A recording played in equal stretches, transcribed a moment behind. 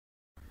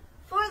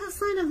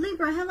sign of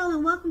Libra, hello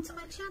and welcome to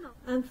my channel.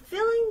 I'm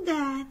feeling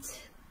that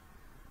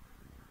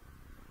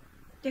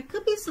there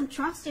could be some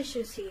trust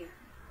issues here,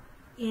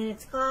 and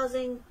it's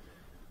causing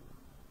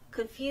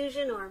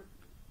confusion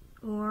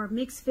or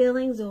mixed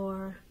feelings,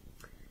 or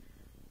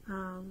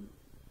kind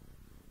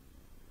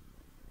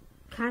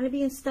of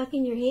being stuck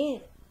in your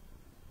head.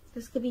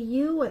 This could be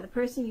you or the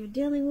person you're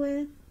dealing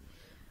with.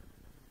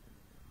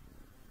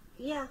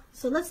 Yeah,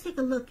 so let's take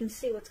a look and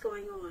see what's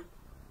going on.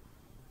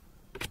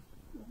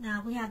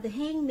 Now we have the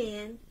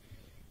Hangman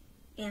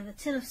and the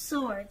Ten of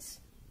Swords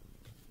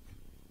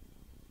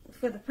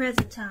for the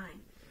present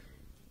time.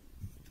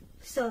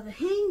 So the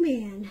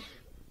Hangman,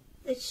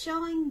 it's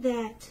showing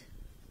that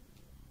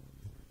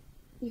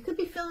you could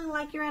be feeling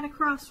like you're at a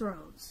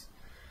crossroads.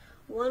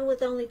 One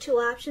with only two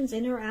options,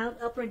 in or out,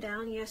 up or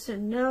down, yes or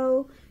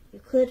no. You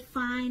could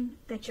find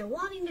that you're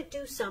wanting to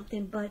do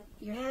something, but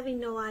you're having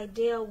no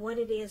idea what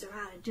it is or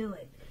how to do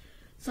it.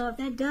 So if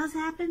that does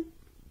happen,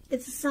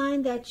 it's a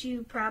sign that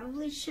you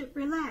probably should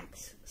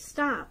relax,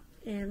 stop,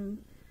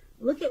 and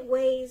look at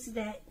ways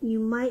that you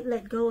might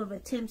let go of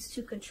attempts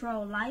to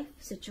control life,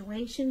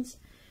 situations,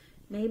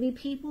 maybe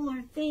people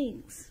or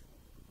things.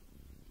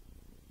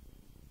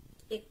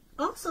 It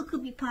also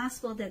could be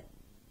possible that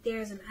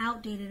there's an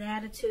outdated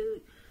attitude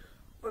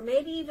or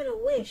maybe even a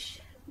wish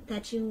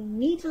that you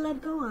need to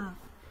let go of.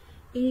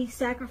 Any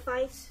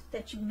sacrifice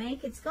that you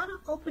make, it's going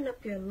to open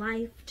up your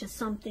life to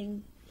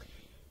something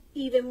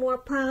even more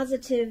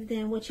positive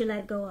than what you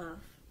let go of.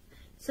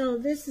 So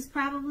this is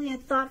probably a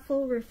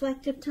thoughtful,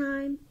 reflective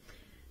time,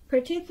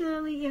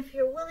 particularly if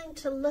you're willing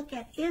to look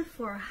at if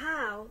or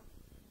how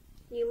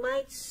you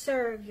might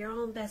serve your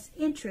own best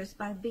interest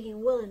by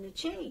being willing to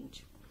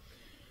change.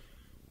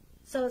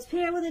 So it's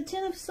paired with the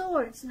Ten of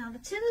Swords. Now the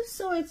Ten of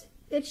Swords,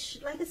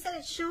 it's like I said,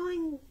 it's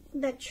showing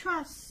that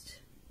trust,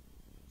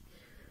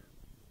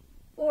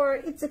 or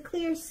it's a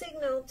clear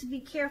signal to be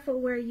careful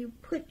where you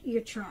put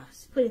your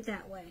trust, put it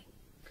that way.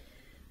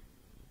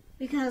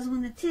 Because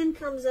when the 10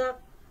 comes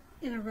up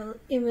in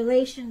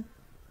relation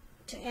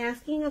to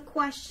asking a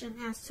question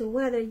as to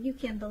whether you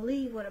can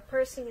believe what a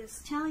person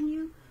is telling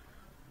you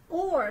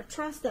or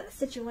trust that a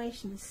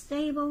situation is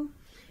stable,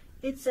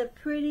 it's a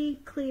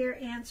pretty clear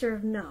answer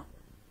of no.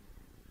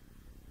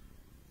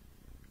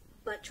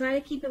 But try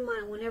to keep in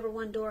mind, whenever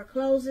one door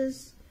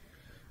closes,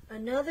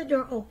 another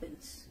door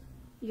opens.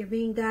 You're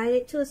being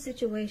guided to a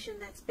situation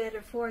that's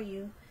better for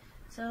you.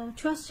 So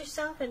trust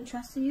yourself and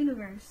trust the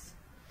universe.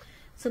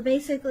 So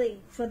basically,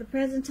 for the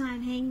present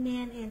time,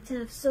 Hangman and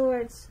Ten of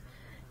Swords,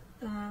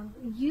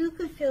 you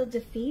could feel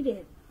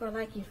defeated or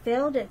like you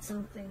failed at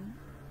something.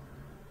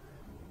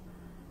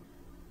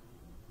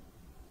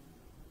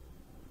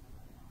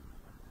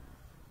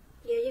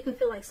 Yeah, you can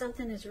feel like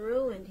something is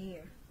ruined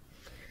here.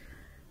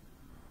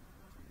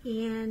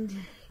 And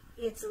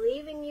it's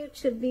leaving you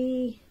to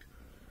be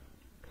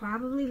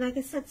probably, like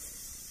I said,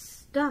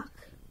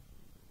 stuck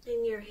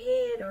in your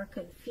head or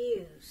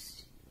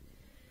confused.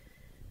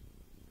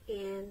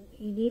 And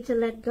you need to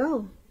let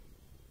go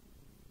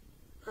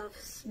of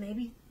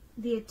maybe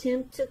the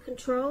attempt to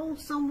control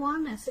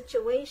someone, a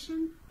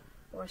situation,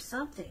 or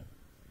something.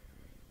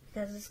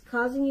 Because it's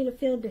causing you to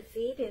feel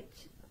defeated.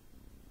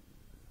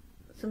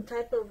 Some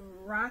type of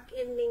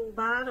rock-ending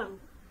bottom.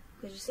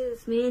 Because you see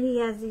this man, he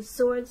has these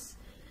swords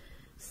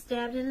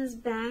stabbed in his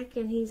back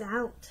and he's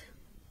out.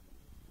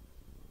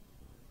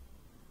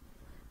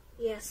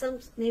 Yeah,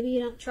 maybe you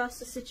don't trust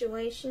the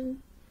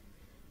situation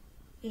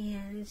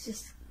and it's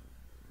just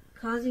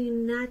causing you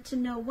not to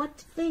know what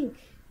to think.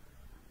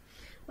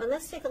 Well,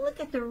 let's take a look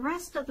at the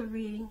rest of the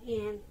reading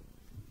and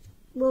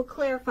we'll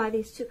clarify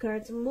these two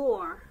cards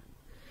more.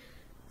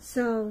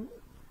 So,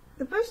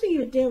 the person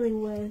you're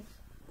dealing with,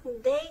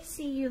 they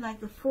see you like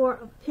the Four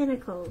of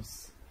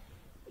Pentacles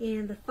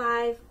and the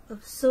Five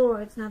of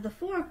Swords. Now, the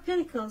Four of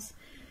Pentacles,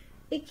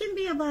 it can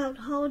be about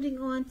holding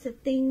on to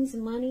things,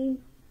 money,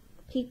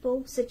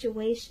 people,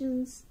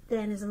 situations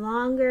that is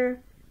longer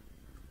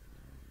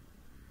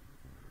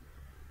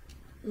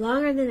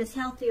than is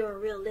healthy or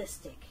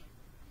realistic.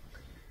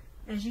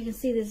 As you can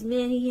see, this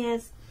man,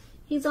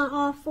 he's on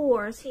all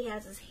fours. He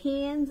has his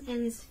hands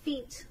and his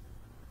feet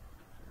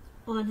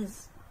on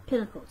his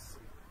pentacles.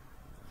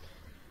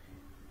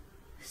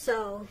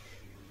 So,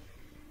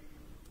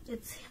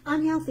 it's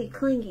unhealthy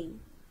clinging.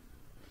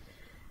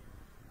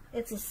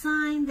 It's a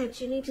sign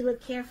that you need to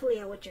look carefully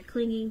at what you're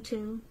clinging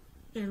to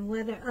and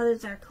whether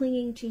others are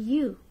clinging to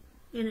you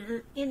in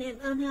an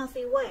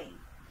unhealthy way.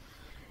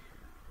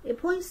 It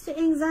points to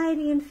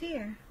anxiety and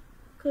fear.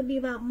 Could be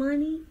about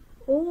money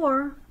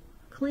or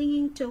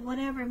clinging to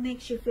whatever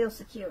makes you feel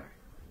secure.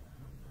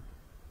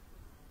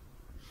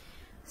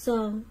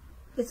 So,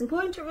 it's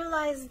important to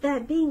realize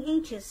that being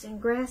anxious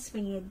and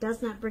grasping it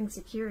does not bring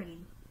security.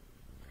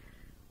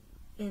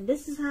 And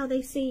this is how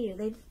they see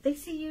you. They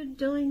see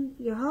you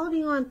you're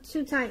holding on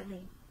too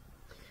tightly.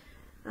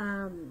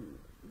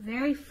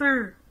 Very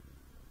firm.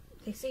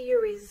 They see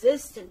you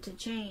resistant to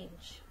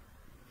change.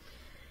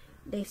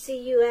 They see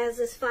you as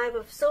this Five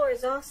of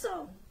Swords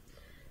also.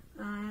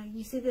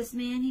 You see this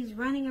man, he's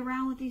running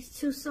around with these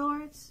two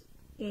swords,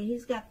 And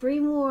he's got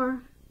 3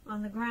 more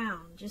on the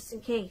ground, just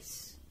in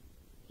case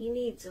he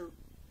needs them.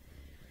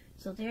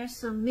 So there's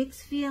some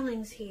mixed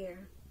feelings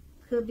here.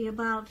 Could be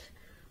about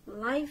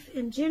life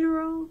in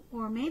general,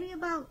 or maybe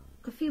about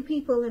a few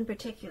people in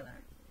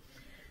particular.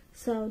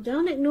 So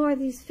don't ignore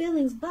these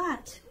feelings,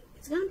 but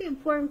it's going to be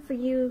important for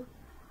you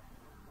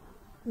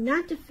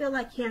not to feel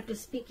like you have to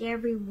speak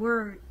every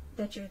word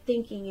that you're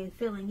thinking and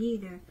feeling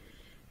either,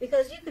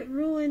 because you could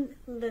ruin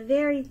the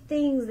very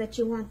things that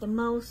you want the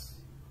most,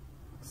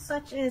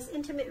 such as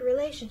intimate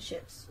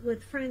relationships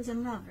with friends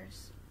and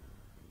lovers.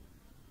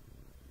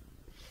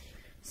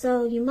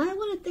 So you might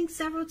want to think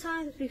several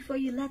times before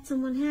you let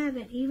someone have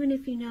it, even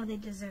if you know they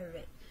deserve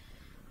it.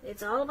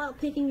 It's all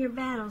about picking your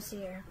battles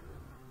here,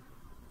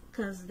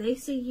 because they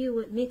see you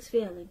with mixed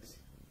feelings,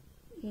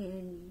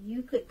 and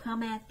you could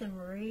come at them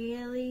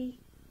really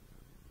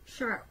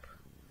sharp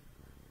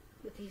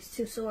with these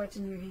 2 swords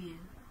in your hand.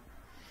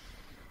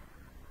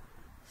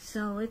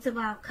 So it's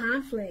about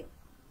conflict.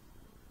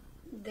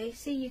 They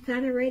see you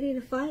kind of ready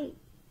to fight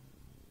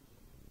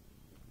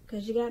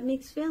because you got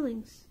mixed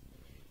feelings.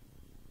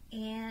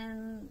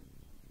 And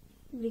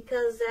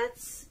because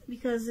it's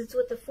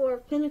with the 4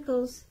 of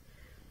Pentacles,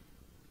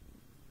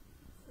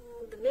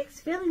 the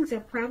mixed feelings are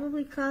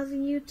probably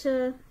causing you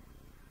to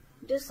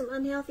do some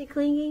unhealthy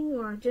clinging,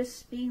 or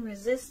just being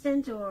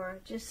resistant, or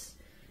just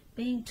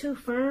being too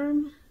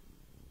firm.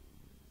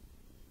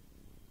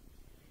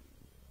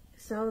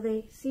 So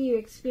they see you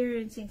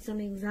experiencing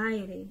some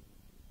anxiety.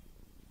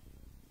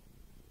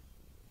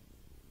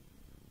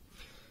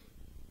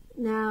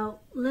 Now,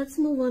 let's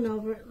move on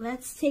over.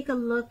 Let's take a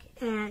look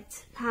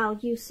at how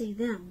you see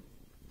them.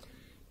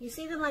 You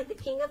see them like the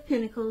King of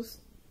Pentacles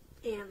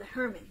and the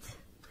Hermit.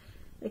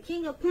 The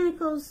King of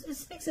Pentacles, it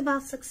speaks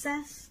about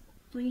success.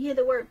 When you hear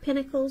the word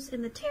Pentacles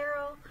in the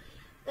tarot,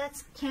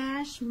 that's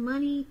cash,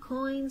 money,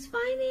 coins,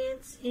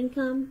 finance,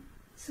 income.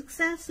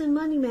 Success and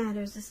money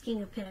matters, this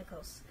King of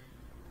Pentacles.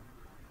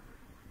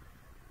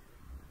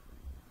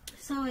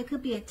 So it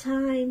could be a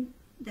time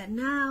that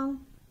now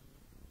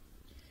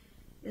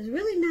is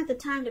really not the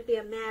time to be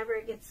a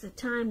maverick. It's the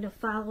time to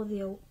follow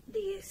the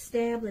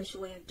established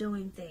way of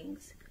doing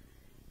things.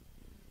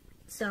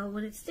 So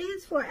when it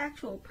stands for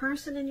actual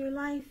person in your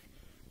life,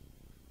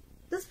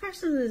 this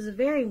person is a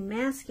very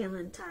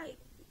masculine type.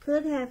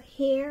 Could have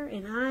hair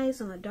and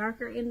eyes on the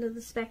darker end of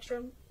the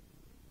spectrum.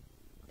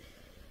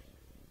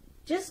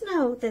 Just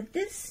know that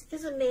this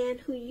is a man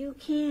who you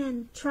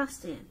can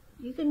trust in.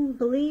 You can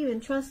believe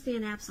and trust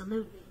in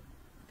absolutely.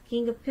 The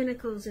King of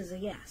Pentacles is a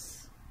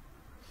yes.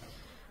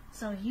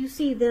 So you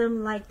see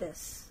them like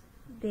this.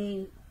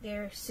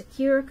 They're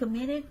secure,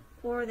 committed,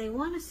 or they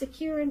want to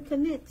secure and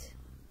commit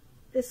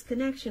this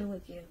connection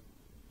with you.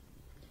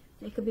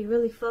 They could be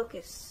really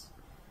focused.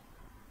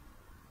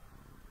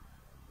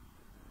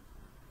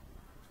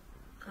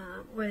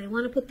 Or they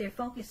want to put their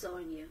focus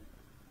on you.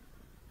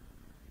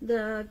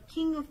 The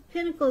King of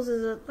Pentacles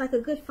is like a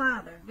good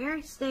father,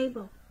 very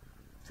stable.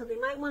 So they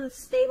might want to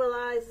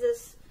stabilize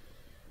this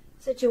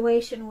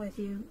situation with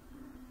you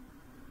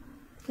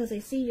because they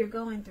see you're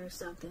going through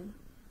something.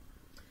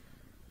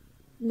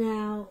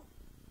 Now,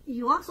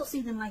 you also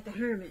see them like the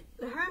Hermit.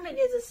 The Hermit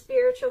is a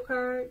spiritual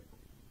card,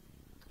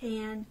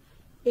 and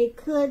it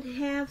could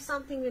have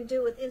something to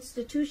do with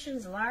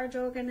institutions, large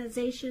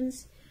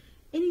organizations,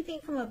 anything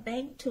from a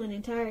bank to an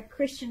entire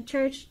Christian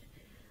church.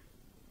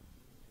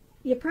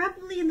 You're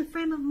probably in the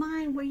frame of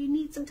mind where you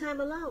need some time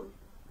alone.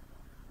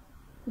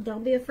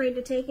 Don't be afraid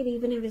to take it,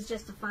 even if it's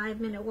just a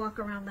 5-minute walk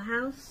around the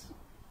house.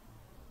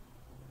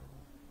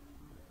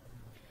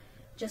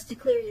 Just to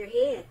clear your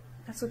head.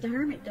 That's what the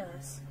Hermit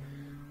does.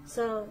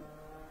 So,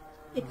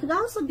 it could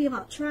also be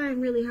about trying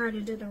really hard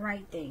to do the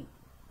right thing.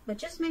 But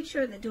just make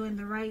sure that doing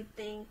the right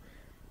thing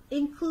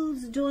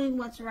includes doing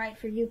what's right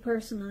for you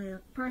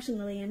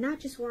personally, and not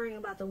just worrying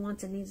about the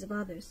wants and needs of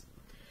others.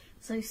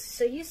 So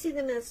you see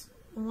them as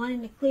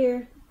wanting to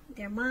clear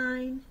their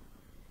mind,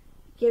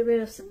 get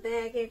rid of some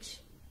baggage,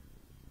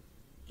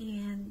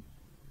 and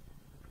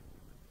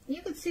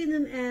you could see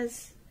them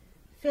as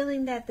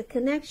feeling that the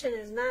connection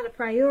is not a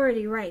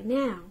priority right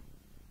now,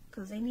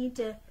 because they need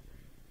to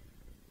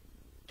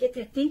get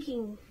their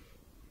thinking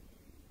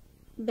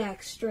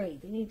back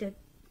straight. They need to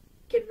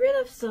get rid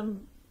of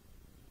some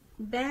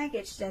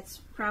baggage that's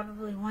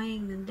probably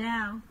weighing them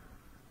down.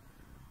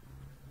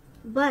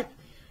 But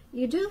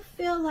you do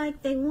feel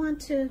like they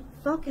want to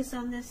focus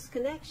on this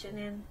connection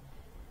and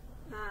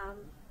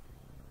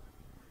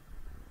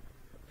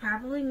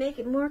probably make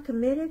it more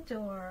committed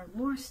or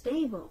more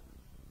stable.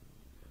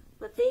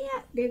 But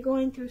they're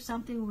going through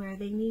something where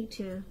they need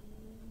to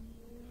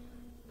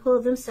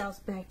pull themselves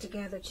back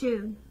together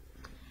too.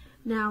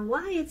 Now,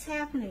 why it's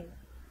happening?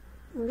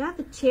 We got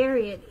the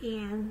Chariot,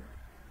 and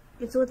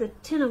it's with the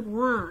 10 of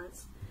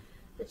Wands.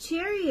 The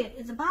Chariot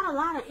is about a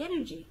lot of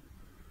energy.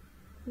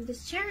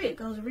 This Chariot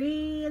goes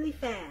really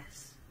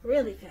fast,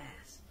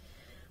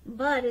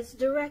 but it's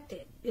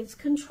directed, it's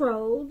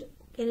controlled,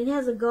 and it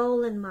has a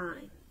goal in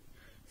mind.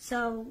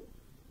 So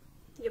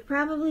you're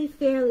probably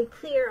fairly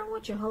clear on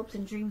what your hopes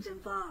and dreams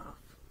involve.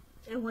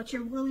 and what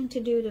you're willing to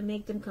do to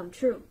make them come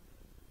true.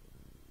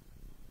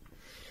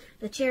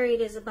 The Chariot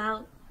is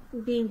about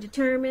being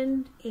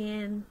determined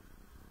and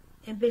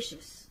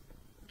ambitious,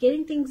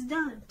 getting things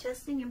done,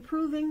 testing,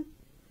 improving.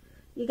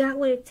 You got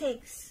what it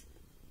takes.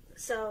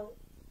 So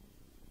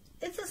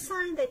it's a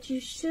sign that you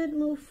should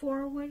move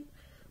forward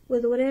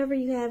with whatever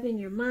you have in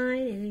your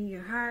mind and in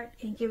your heart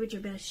and give it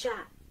your best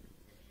shot.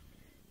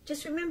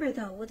 Just remember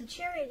though, with the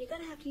Chariot, you're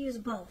going to have to use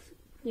both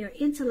your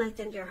intellect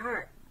and your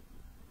heart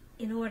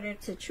in order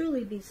to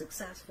truly be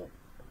successful.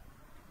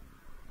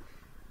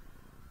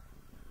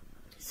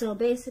 So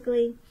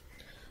basically,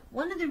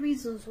 one of the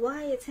reasons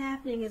why it's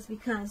happening is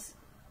because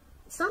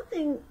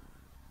something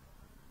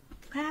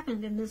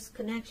happened in this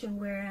connection,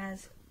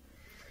 whereas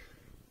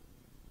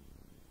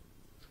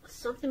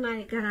something might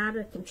have got out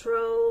of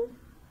control,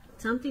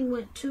 something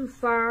went too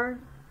far,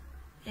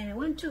 and it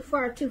went too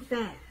far too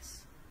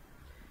fast.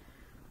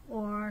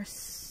 Or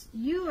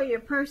you or your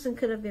person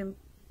could have been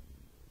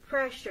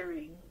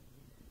pressuring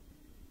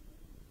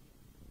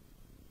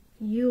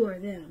you or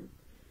them.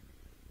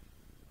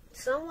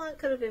 Someone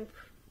could have been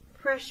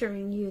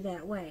pressuring you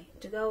that way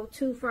to go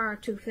too far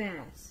too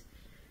fast,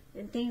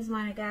 and things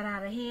might have got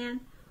out of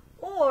hand.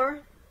 Or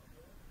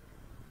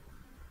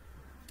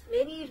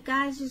maybe you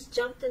guys just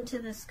jumped into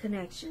this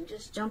connection,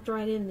 just jumped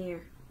right in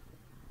there,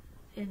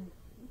 and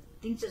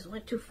things just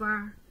went too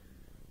far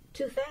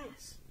too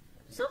fast.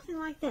 Something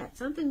like that.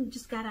 Something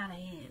just got out of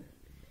hand.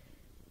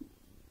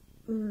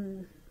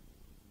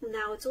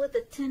 Now it's with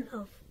the Ten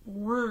of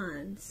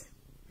Wands.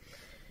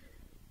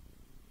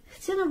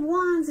 Ten of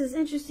Wands is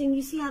interesting.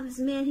 You see how this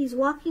man, he's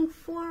walking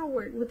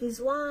forward with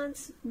his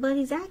wands, but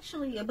he's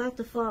actually about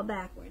to fall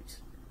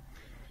backwards.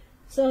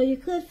 So you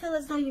could feel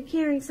as though you're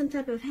carrying some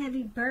type of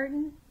heavy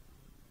burden.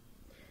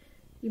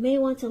 You may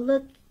want to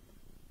look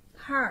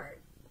hard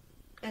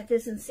at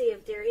this and see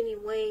if there are any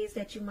ways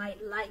that you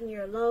might lighten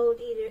your load,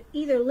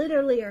 either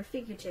literally or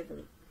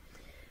figuratively.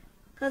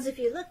 Because if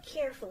you look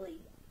carefully,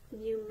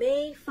 you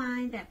may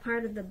find that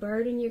part of the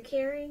burden you're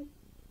carrying,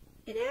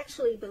 it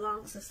actually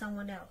belongs to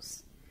someone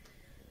else.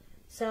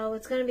 So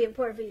it's going to be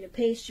important for you to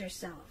pace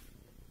yourself.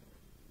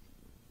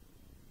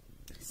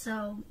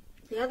 So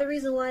the other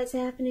reason why it's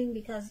happening,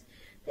 because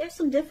there's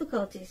some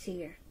difficulties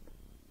here.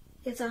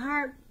 It's a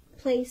hard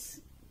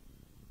place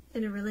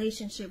in a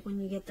relationship when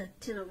you get the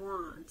Ten of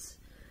Wands.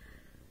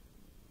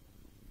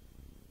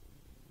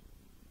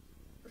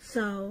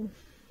 So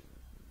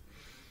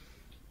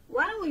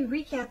why don't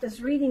we recap this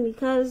reading,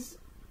 because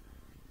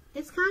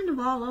it's kind of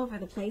all over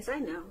the place, I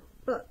know,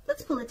 but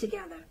let's pull it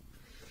together.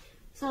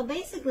 So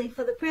basically,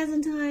 for the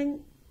present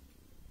time,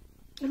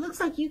 it looks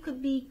like you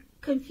could be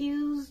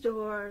confused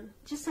or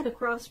just at a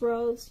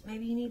crossroads.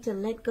 Maybe you need to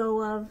let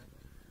go of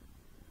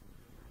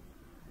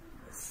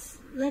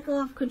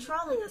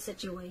controlling a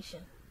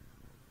situation.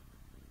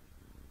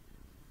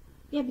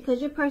 Yeah,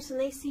 because your person,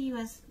 they see you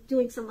as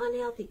doing some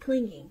unhealthy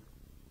clinging.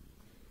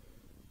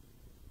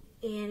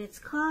 And it's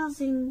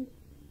causing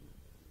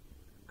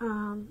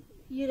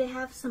you to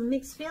have some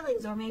mixed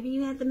feelings, or maybe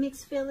you had the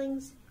mixed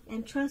feelings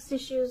and trust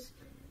issues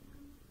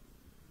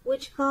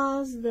which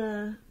cause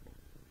the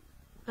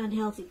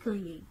unhealthy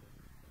clinging.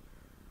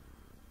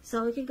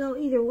 So it could go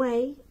either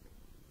way,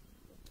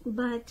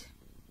 but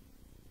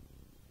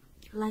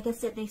like I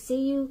said, they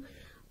see you,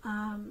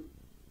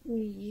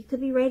 you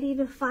could be ready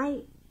to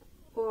fight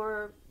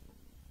or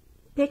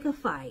pick a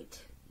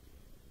fight,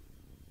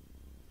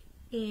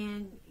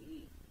 and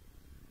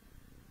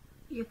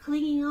you're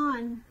clinging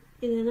on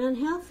in an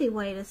unhealthy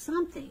way to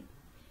something.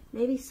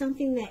 Maybe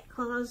something that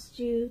caused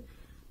you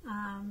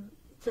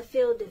to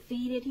feel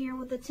defeated here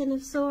with the Ten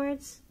of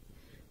Swords.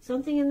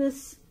 Something in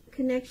this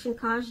connection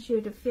caused you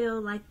to feel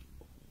like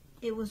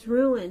it was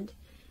ruined,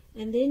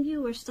 and then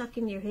you were stuck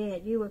in your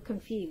head. You were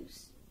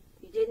confused.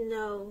 You didn't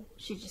know,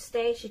 should you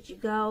stay, should you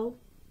go?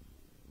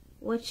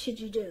 What should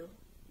you do?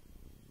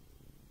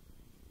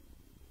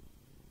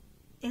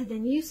 And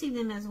then you see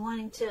them as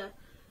wanting to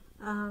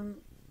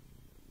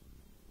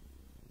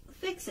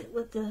fix it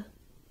with the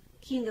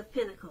King of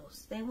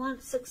Pentacles. They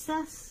want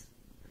success.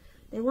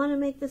 They want to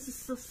make this a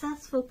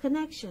successful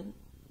connection.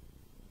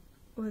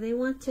 Or they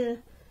want to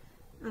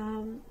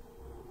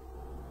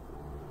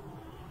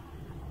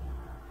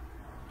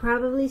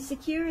probably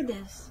secure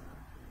this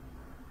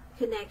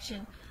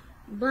connection.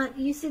 But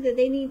you see that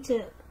they need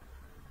to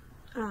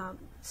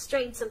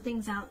straighten some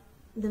things out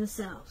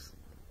themselves.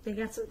 They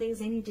got some things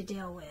they need to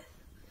deal with,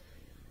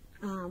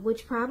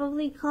 which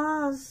probably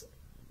cause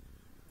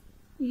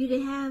you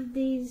to have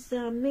these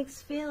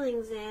mixed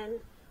feelings and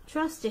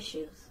trust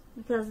issues,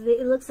 because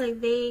it looks like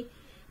they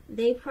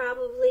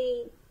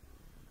probably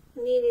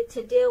needed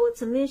to deal with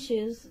some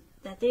issues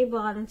that they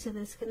brought into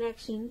this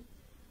connection,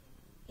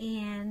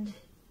 and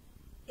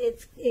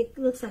it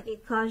looks like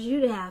it caused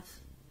you to have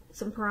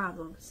some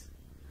problems.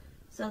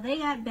 So they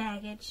got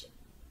baggage.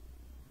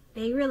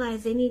 They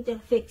realize they need to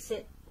fix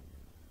it,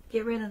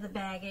 get rid of the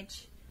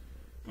baggage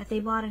that they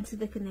brought into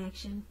the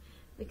connection,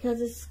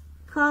 because it's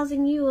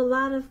causing you a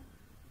lot of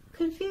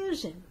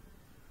confusion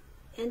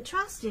and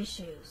trust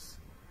issues.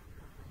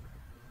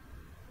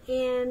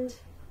 And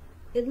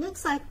it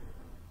looks like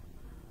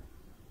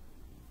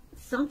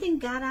something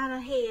got out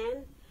of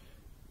hand.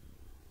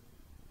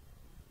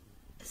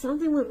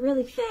 Something went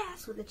really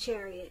fast with the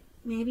Chariot.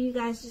 Maybe you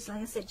guys just,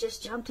 like I said,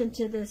 just jumped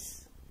into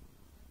this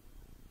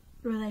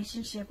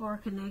relationship or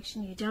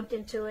connection. You jumped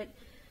into it.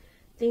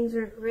 Things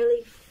went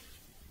really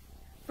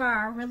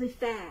far, really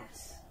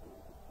fast.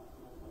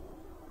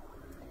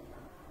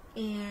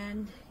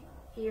 And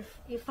you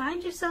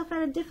find yourself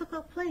at a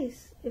difficult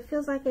place. It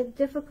feels like a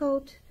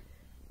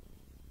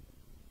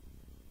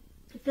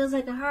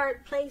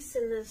hard place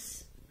in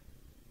this.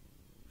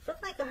 Feels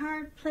like a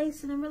hard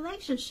place in a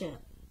relationship.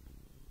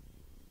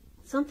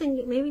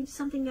 Maybe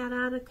something got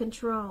out of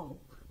control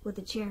with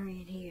the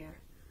Chariot here.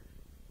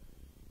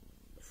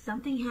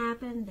 Something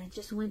happened that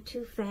just went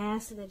too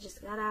fast and it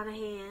just got out of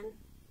hand.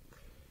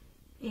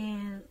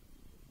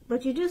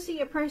 But you do see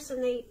your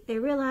person, they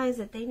realize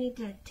that they need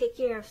to take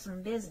care of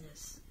some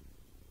business.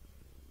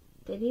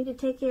 They need to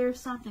take care of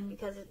something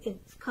because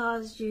it's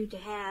caused you to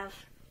have,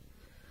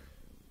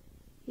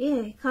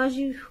 it caused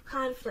you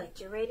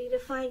conflict. You're ready to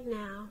fight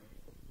now.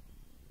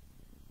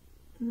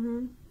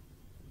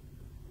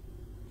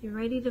 You're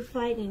ready to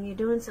fight and you're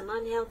doing some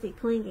unhealthy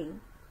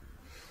clinging.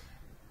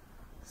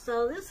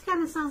 So this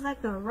kind of sounds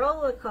like a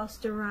roller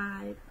coaster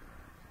ride.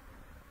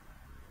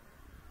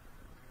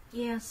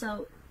 Yeah,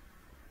 so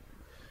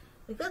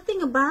the good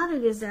thing about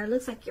it is that it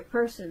looks like your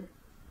person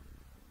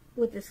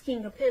with this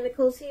King of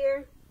Pentacles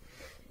here,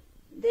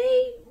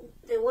 they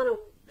want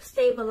to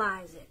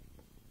stabilize it.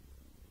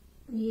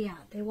 Yeah,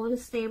 they want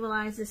to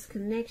stabilize this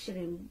connection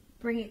and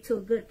bring it to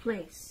a good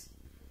place.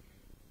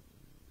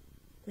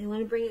 They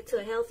want to bring it to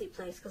a healthy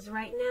place because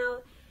right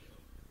now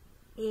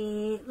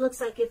it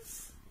looks like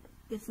it's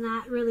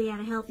not really at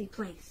a healthy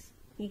place.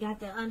 You got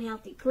the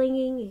unhealthy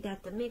clinging, you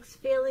got the mixed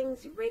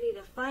feelings, you're ready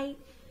to fight.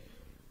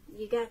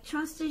 You got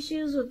trust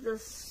issues with the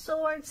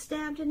sword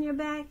stabbed in your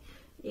back.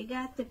 You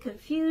got the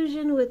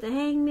confusion with the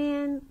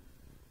Hangman.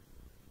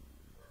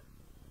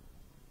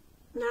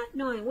 Not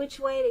knowing which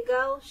way to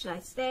go. Should I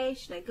stay?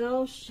 Should I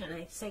go? Should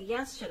I say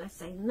yes? Should I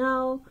say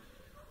no?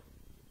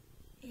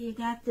 You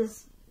got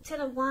this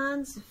Ten of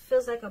Wands. It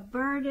feels like a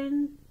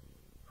burden.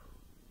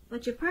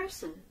 But your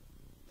person,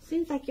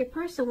 seems like your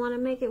person want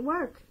to make it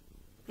work.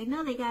 They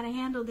know they got to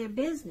handle their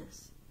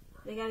business.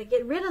 They got to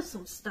get rid of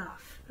some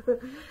stuff.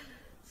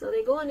 So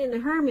they're going into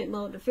hermit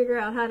mode to figure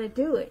out how to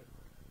do it.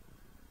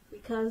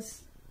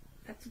 Because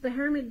that's what the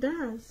hermit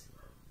does.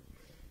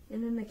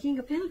 And then the King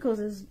of Pentacles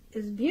is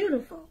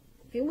beautiful.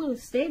 If you want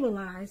to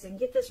stabilize and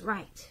get this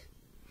right.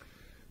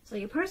 So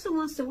your person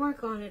wants to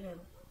work on it and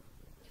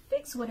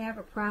fix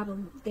whatever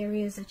problem there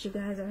is that you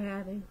guys are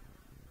having.